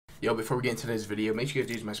Yo, before we get into today's video, make sure you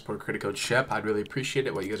guys use my support credit code SHEP. I'd really appreciate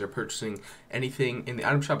it while you guys are purchasing anything in the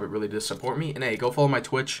item shop. It really does support me. And hey, go follow my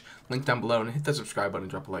Twitch, link down below, and hit that subscribe button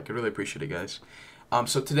and drop a like. I really appreciate it, guys.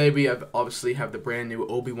 So today we obviously have the brand new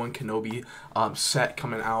Obi-Wan Kenobi set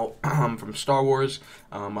coming out from Star Wars.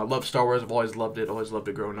 I love Star Wars. I've always loved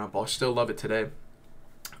it growing up. I still love it today.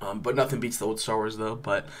 But nothing beats the old Star Wars though.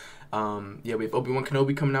 But yeah, we have Obi-Wan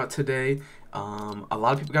Kenobi coming out today. A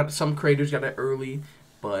lot of people some creators got it early.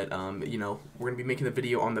 But, you know, we're going to be making the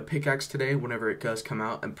video on the Pickaxe today whenever it does come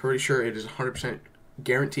out. I'm pretty sure it is 100%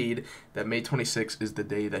 guaranteed that May 26th is the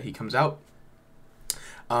day that he comes out.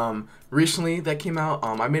 Recently that came out,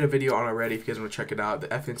 I made a video on it already if you guys want to check it out. The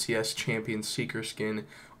FNCS Champion Seeker skin,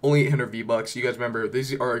 only 800 V-Bucks. You guys remember,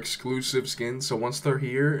 these are exclusive skins, so once they're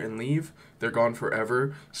here and leave, they're gone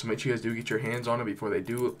forever. So make sure you guys do get your hands on it before they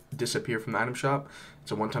do disappear from the item shop.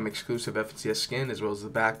 It's a one-time exclusive FNCS skin, as well as the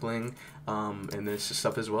back bling, and this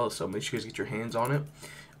stuff as well. So make sure you guys get your hands on it.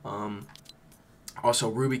 Also,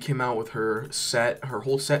 Ruby came out with her set. Her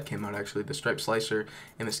whole set came out, actually. The Stripe Slicer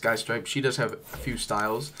and the Sky Stripe. She does have a few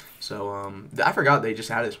styles. So, I forgot they just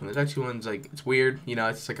added this one. There's actually one's, like, it's weird. You know,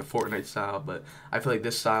 it's like a Fortnite style. But I feel like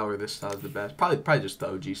this style or this style is the best. Probably just the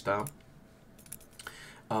OG style.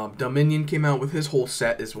 Dominion came out with his whole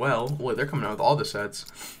set as well. Well, they're coming out with all the sets.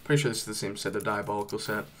 Pretty sure this is the same set, the Diabolical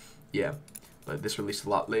set. Yeah. But this released a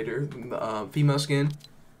lot later than the female skin.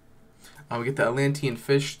 We get the Atlantean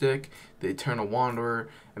Fish Stick, the Eternal Wanderer,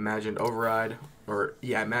 Imagined Override,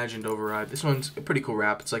 Imagined Override. This one's a pretty cool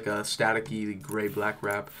wrap. It's like a staticky gray-black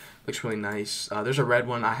wrap. Looks really nice. There's a red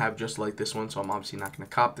one I have just like this one, so I'm obviously not going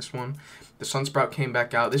to cop this one. The Sunsprout came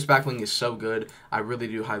back out. This backbling is so good. I really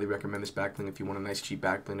do highly recommend this backbling if you want a nice cheap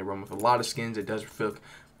backbling to run with a lot of skins. It does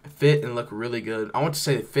fit and look really good. I want to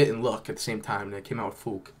say fit and look at the same time, and it came out with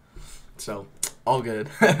Fook. So, all good.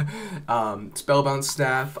 Spellbound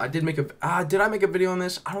Staff. I did make a did I make a video on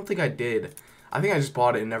this? I don't think I did. I think I just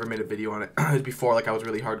bought it and never made a video on it. It was before, like, I was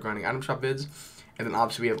really hard grinding item shop vids. And then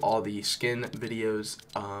obviously we have all the skin videos.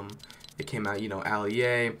 It came out, you know,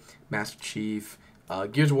 Allier, Master Chief,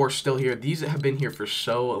 Gears of War still here. These have been here for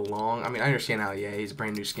so long. I mean, I understand Allier is a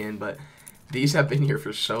brand new skin, but these have been here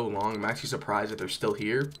for so long. I'm actually surprised that they're still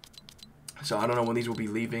here. So I don't know when these will be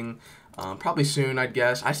leaving. Probably soon, I'd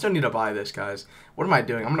guess. I still need to buy this, guys. What am I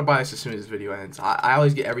doing? I'm going to buy this as soon as this video ends. I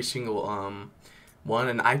always get every single one,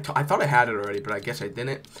 and I thought I had it already, but I guess I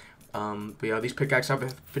didn't. But yeah, these pickaxes, I have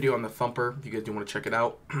a video on the Thumper if you guys do want to check it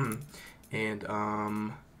out. And,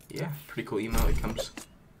 yeah, pretty cool email. It comes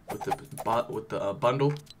with the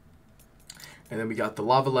bundle. And then we got the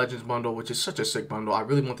Lava Legends bundle, which is such a sick bundle. I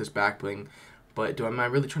really want this back bling. But am I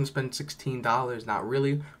really trying to spend $16? Not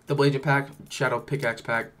really. The Blazing Pack, Shadow Pickaxe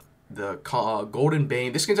Pack, the Golden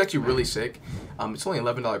Bane. This skin's actually really sick. It's only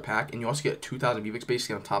 $11 pack, and you also get 2,000 V-Bucks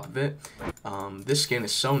basically on top of it. This skin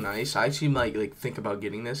is so nice. I actually like think about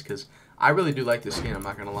getting this because I really do like this skin. I'm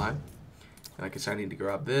not gonna lie. And like I said, I need to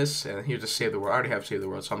grab this. And here's the Save the World. I already have Save the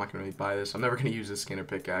World, so I'm not gonna really buy this. I'm never gonna use this skin or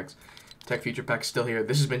pickaxe. Tech Future Pack still here.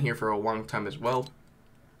 This has been here for a long time as well.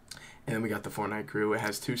 And then we got the Fortnite crew. It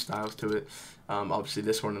has two styles to it. Obviously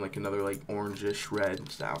this one and like another like orangish red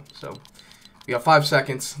style. So we got 5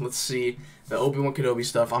 seconds. Let's see the Obi-Wan Kenobi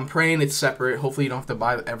stuff. I'm praying it's separate. Hopefully you don't have to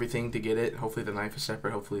buy everything to get it. Hopefully the knife is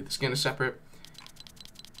separate. Hopefully the skin is separate.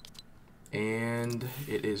 And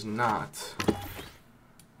it is not.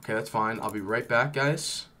 Okay, that's fine. I'll be right back,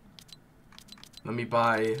 guys. Let me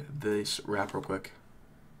buy this wrap real quick.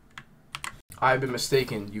 I've been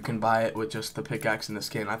mistaken. You can buy it with just the pickaxe and the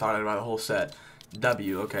skin. I thought I'd buy the whole set.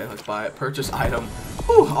 W. Okay, let's buy it. Purchase item.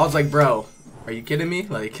 Whew, I was like, bro, are you kidding me?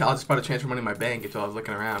 Like, I was just about to transfer money in my bank until I was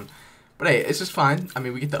looking around. But hey, it's just fine. I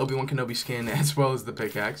mean, we get the Obi-Wan Kenobi skin as well as the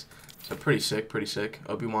pickaxe. So pretty sick, pretty sick.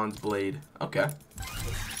 Obi-Wan's blade. Okay.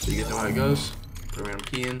 So you guys know how it goes. Put a random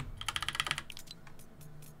key in.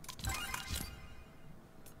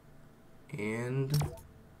 And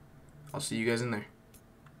I'll see you guys in there.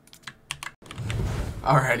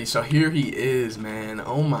 Alrighty, so here he is, man.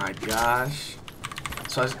 Oh my gosh.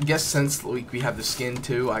 So I guess since we have the skin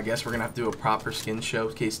too, I guess we're gonna have to do a proper skin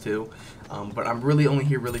showcase too. But I'm really only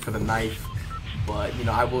here really for the knife. But you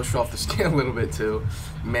know, I will show off the skin a little bit too.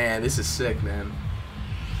 Man, this is sick, man.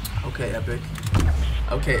 Okay, epic.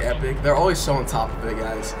 Okay, epic. They're always so on top of it,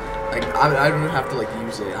 guys. Like I don't even have to like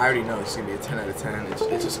use it. I already know it's gonna be a 10 out of 10.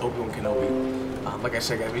 It's just Obi-Wan Kenobi. Like I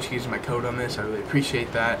said, guys, make sure you use my code on this. I really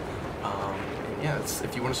appreciate that. Yeah,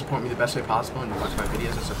 if you want to support me the best way possible and you watch my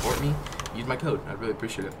videos and support me, use my code. I'd really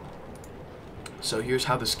appreciate it. So here's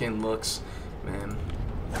how the skin looks, man.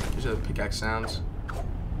 Here's how the pickaxe sounds.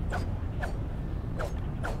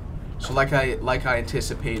 So like I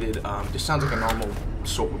anticipated, just sounds like a normal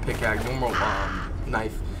sword with pickaxe, normal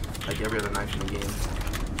knife, like every other knife in the game.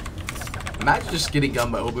 Imagine just getting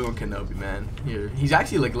gunned by OBI Kenobi, man. Here, he's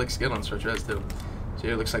actually like looks good on Search Res too. So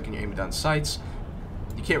here it looks like when you're aiming down sights,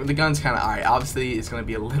 you can't. The gun's kind of alright. Obviously, it's gonna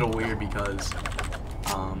be a little weird because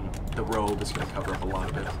the robe is gonna cover up a lot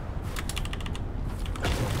of it.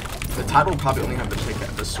 The title will probably only have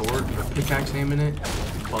the sword, the pickaxe name in it,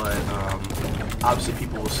 but obviously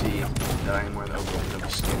people will see that I am wearing the OBI Kenobi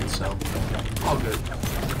skin, so all good.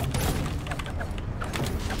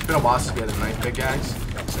 It's been a while since we had a knife pickaxe,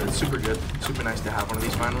 so it's super good, super nice to have one of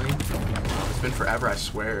these finally. It's been forever, I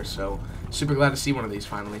swear, so super glad to see one of these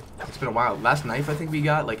finally. It's been a while. Last knife I think we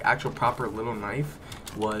got, like actual proper little knife,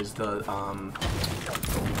 was the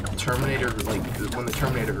Terminator, like when the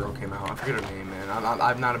Terminator girl came out. I forget her name, man.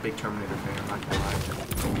 I'm not a big Terminator fan, I'm not gonna lie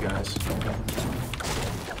to you guys.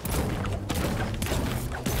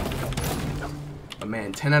 But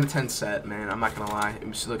man, 10 out of 10 set, man. I'm not gonna lie.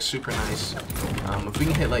 It looks super nice. If we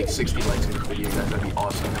can hit like 60 likes in this video, guys, that'd be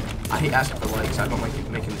awesome. I hate asking for likes. I don't like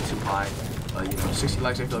making it too high. But you know, 60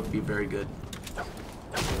 likes I feel like would be very good.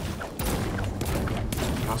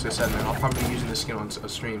 Like I said, man, I'll probably be using this skin on a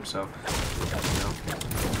stream, so you know,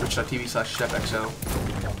 twitch.tv/ShepXO.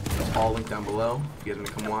 It's all linked down below. If you guys want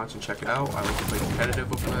to come watch and check it out, I like to play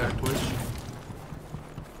competitive over there on Twitch.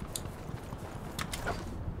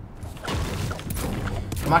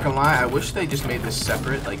 I'm not gonna lie, I wish they just made this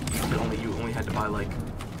separate. Like you only had to buy like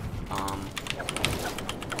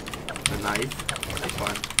the knife. It's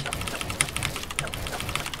fine.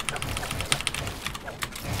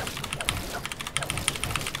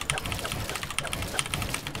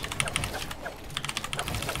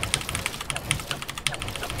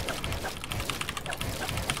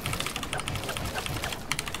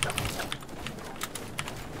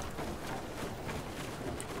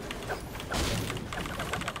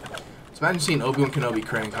 Imagine seeing OBI Kenobi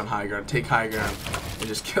crank on high ground, take high ground, and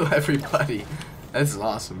just kill everybody. This is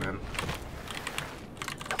awesome, man.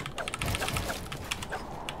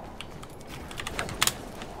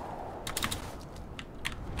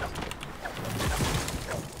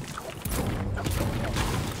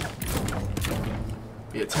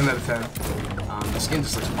 Yeah, 10 out of 10. The skin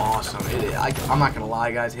just looks awesome. I'm not gonna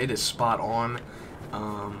lie, guys. It is spot on.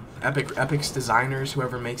 Epic's designers,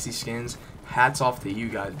 whoever makes these skins, hats off to you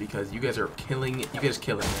guys because you guys are killing it. You guys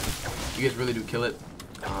kill it, man. You guys really do kill it.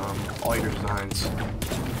 All your designs.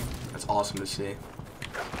 That's awesome to see.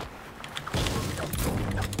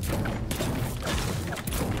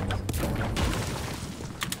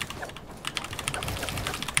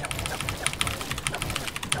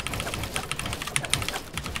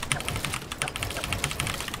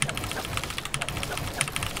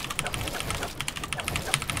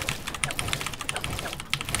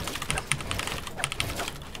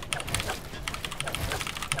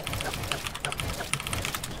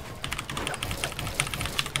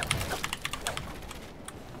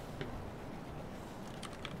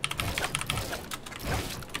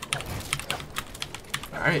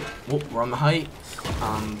 Alright, well, we're on the height.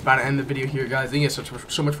 About to end the video here, guys. Thank you guys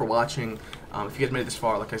so much for watching. If you guys made it this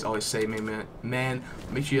far, like I always say, man,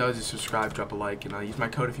 make sure you guys subscribe, drop a like, and use my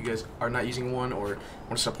code if you guys are not using one or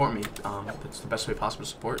want to support me. That's the best way possible to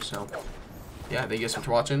support. So, yeah, thank you guys so much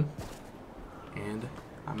for watching, and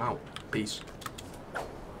I'm out. Peace.